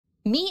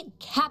Meet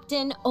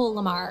Captain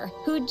Olimar,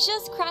 who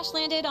just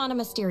crash-landed on a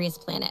mysterious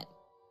planet.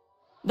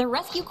 The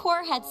rescue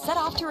corps had set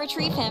off to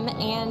retrieve him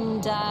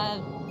and,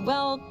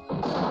 well,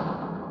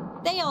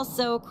 they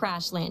also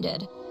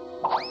crash-landed.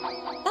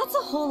 That's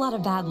a whole lot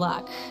of bad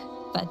luck.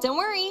 But don't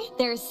worry,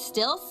 there's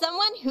still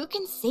someone who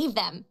can save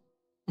them.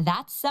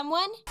 That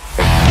someone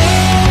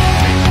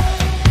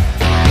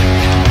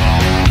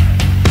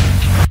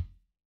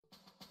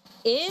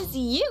is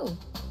you.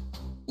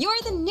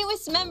 You're the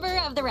newest member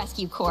of the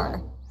rescue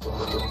corps.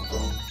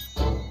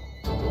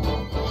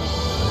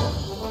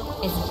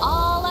 It's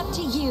all up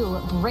to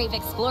you, brave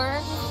explorer.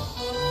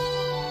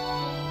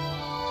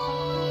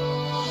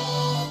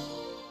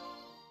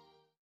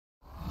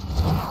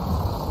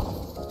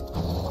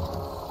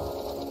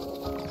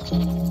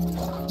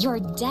 Your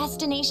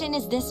destination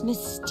is this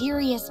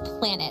mysterious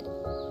planet,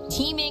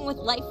 teeming with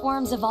life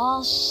forms of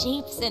all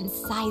shapes and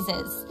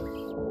sizes.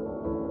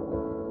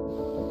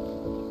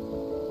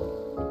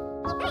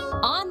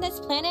 On this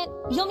planet,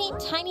 you'll meet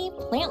tiny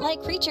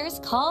plant-like creatures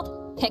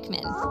called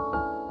Pikmin.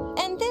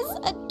 And this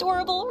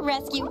adorable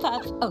rescue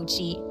pup,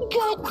 Ochi.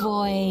 Good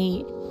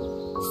boy.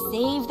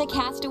 Save the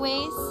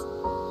castaways,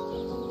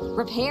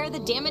 repair the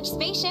damaged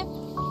spaceship,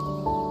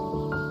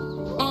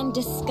 and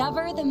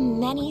discover the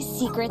many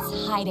secrets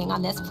hiding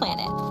on this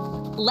planet.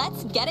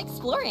 Let's get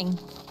exploring.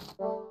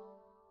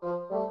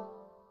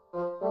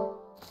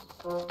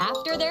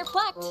 After they're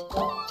plucked,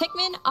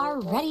 Pikmin are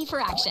ready for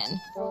action.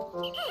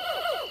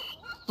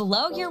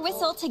 Blow your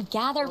whistle to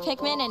gather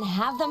Pikmin and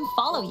have them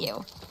follow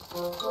you.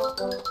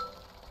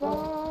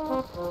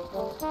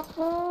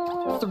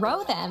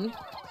 Throw them,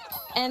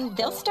 and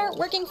they'll start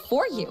working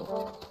for you.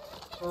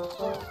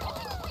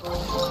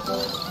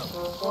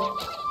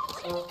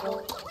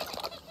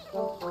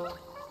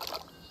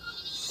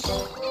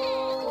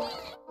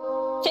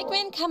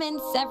 Pikmin come in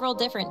several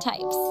different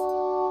types.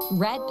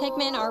 Red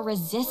Pikmin are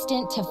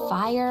resistant to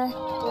fire.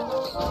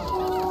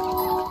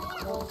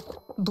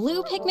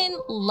 Blue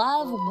Pikmin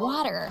love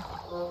water.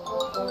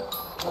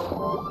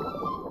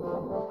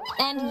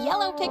 And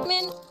yellow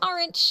Pikmin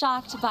aren't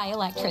shocked by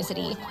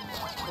electricity.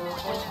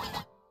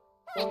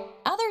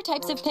 Other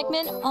types of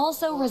Pikmin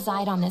also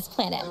reside on this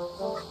planet.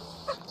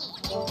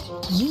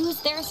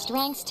 Use their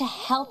strengths to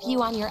help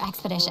you on your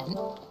expedition.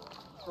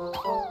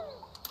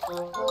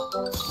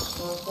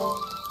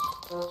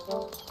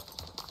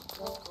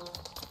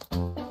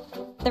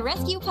 The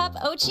rescue pup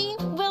Ochi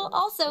will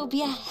also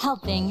be a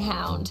helping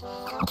hound.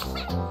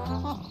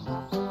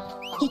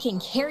 He can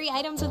carry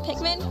items with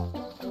Pikmin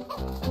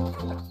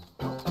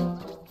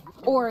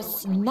or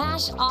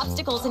smash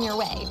obstacles in your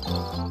way.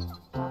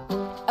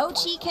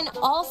 Ochi can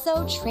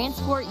also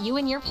transport you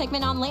and your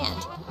Pikmin on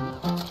land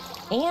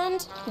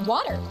and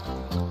water.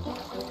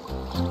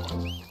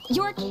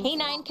 Your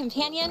canine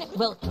companion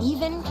will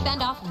even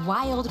fend off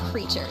wild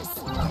creatures.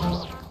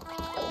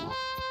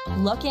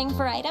 Looking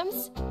for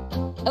items?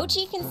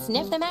 Ochi can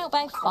sniff them out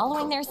by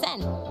following their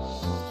scent.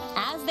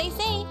 As they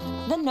say,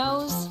 the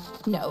nose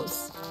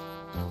knows.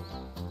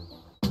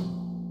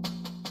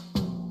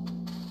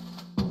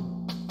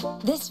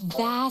 This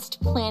vast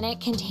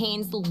planet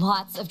contains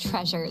lots of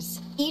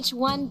treasures, each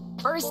one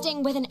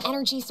bursting with an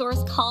energy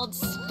source called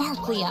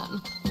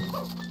sparklium.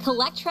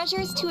 Collect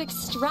treasures to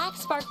extract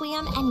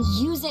sparklium and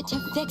use it to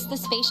fix the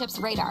spaceship's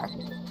radar,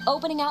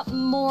 opening up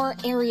more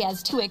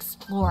areas to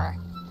explore.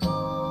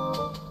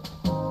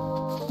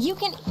 You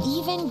can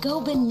even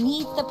go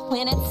beneath the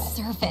planet's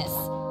surface.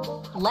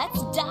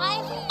 Let's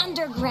dive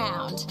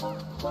underground.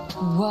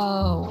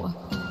 Whoa,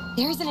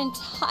 there's an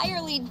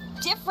entirely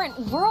different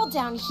world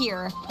down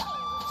here.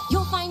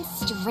 You'll find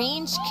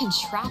strange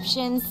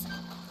contraptions,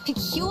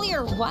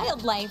 peculiar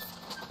wildlife,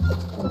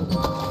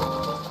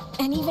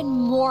 and even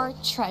more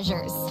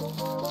treasures.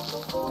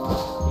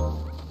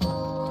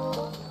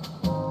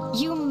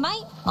 You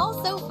might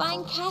also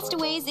find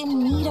castaways in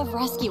need of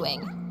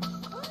rescuing.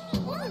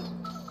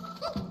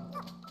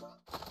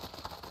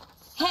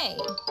 Hey,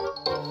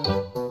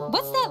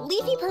 what's that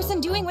leafy person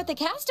doing with the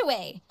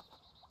castaway?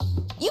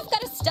 You've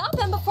got to stop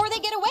them before they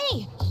get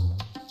away.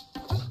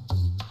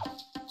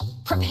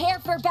 Prepare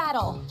for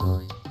battle.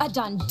 A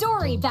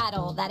Dandori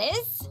battle, that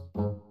is.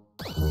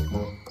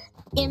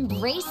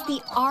 Embrace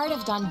the art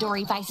of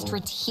Dandori by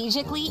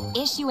strategically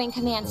issuing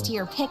commands to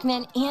your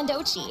Pikmin and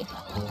Ochi.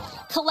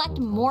 Collect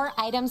more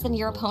items than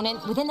your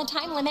opponent within the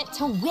time limit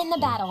to win the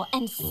battle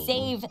and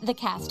save the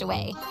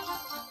castaway.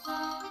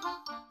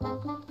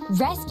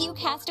 Rescue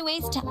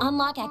castaways to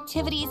unlock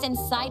activities and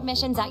side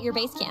missions at your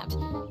base camp,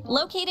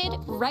 located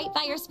right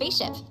by your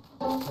spaceship.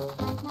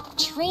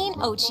 Train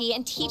Ochi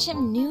and teach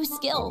him new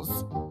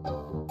skills.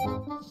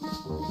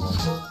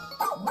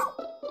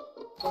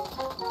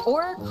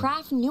 Or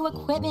craft new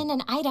equipment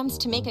and items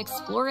to make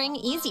exploring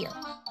easier.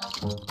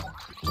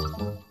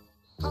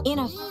 In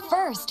a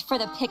first for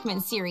the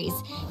Pikmin series,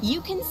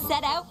 you can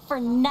set out for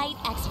night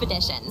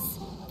expeditions.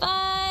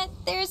 But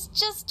there's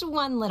just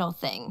one little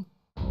thing.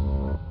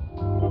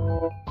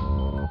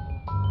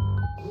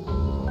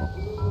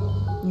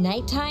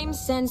 Nighttime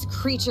sends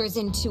creatures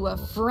into a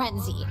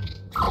frenzy.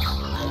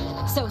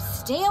 So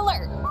stay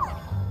alert.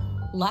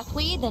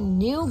 Luckily, the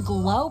new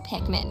glow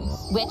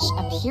Pikmin, which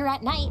appear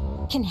at night,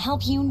 can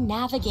help you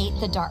navigate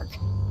the dark.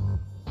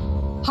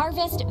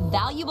 Harvest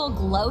valuable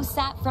glow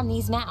sap from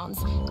these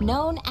mounds,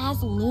 known as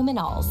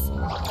luminols.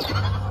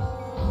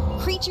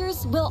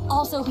 Creatures will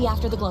also be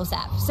after the glow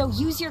sap, so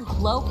use your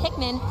glow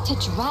Pikmin to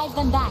drive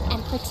them back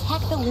and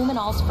protect the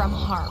luminols from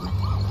harm.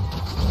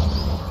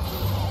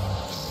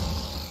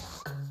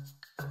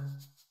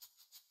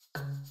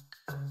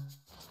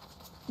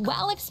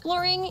 While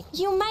exploring,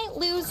 you might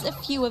lose a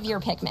few of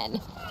your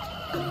Pikmin.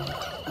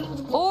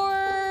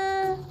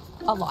 Or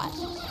a lot.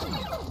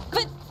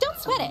 But don't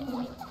sweat it.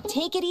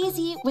 Take it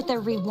easy with the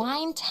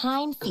Rewind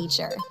Time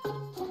feature.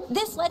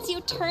 This lets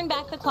you turn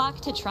back the clock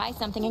to try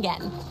something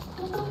again.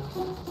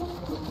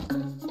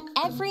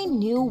 Every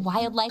new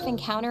wildlife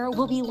encounter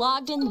will be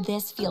logged in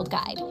this field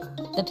guide,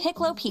 the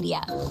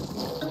Piklopedia.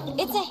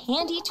 It's a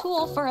handy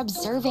tool for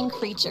observing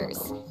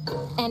creatures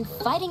and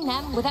fighting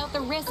them without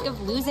the risk of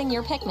losing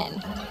your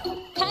Pikmin.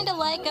 Kinda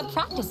like a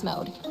practice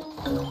mode.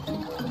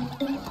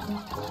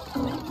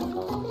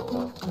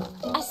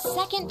 A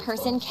second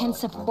person can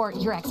support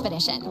your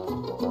expedition.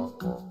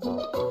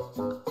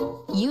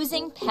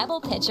 Using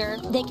Pebble Pitcher,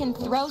 they can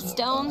throw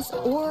stones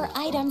or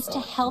items to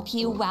help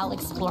you while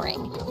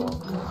exploring.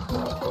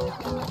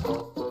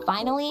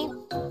 Finally,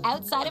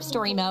 outside of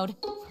story mode,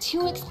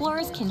 two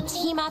explorers can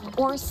team up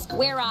or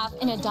square off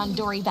in a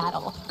Dandori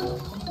battle.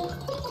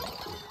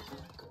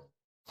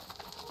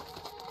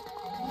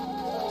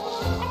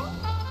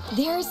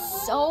 There's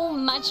so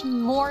much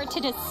more to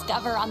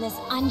discover on this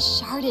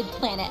uncharted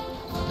planet.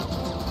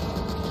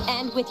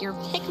 And with your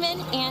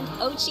Pikmin and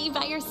Ochi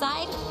by your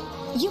side,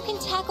 you can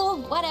tackle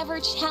whatever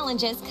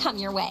challenges come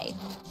your way.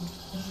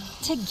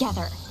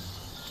 Together.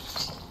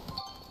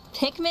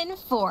 Pikmin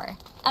 4,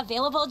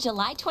 available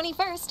July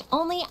 21st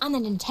only on the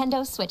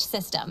Nintendo Switch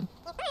system.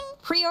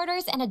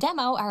 Pre-orders and a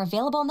demo are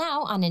available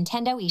now on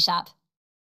Nintendo eShop.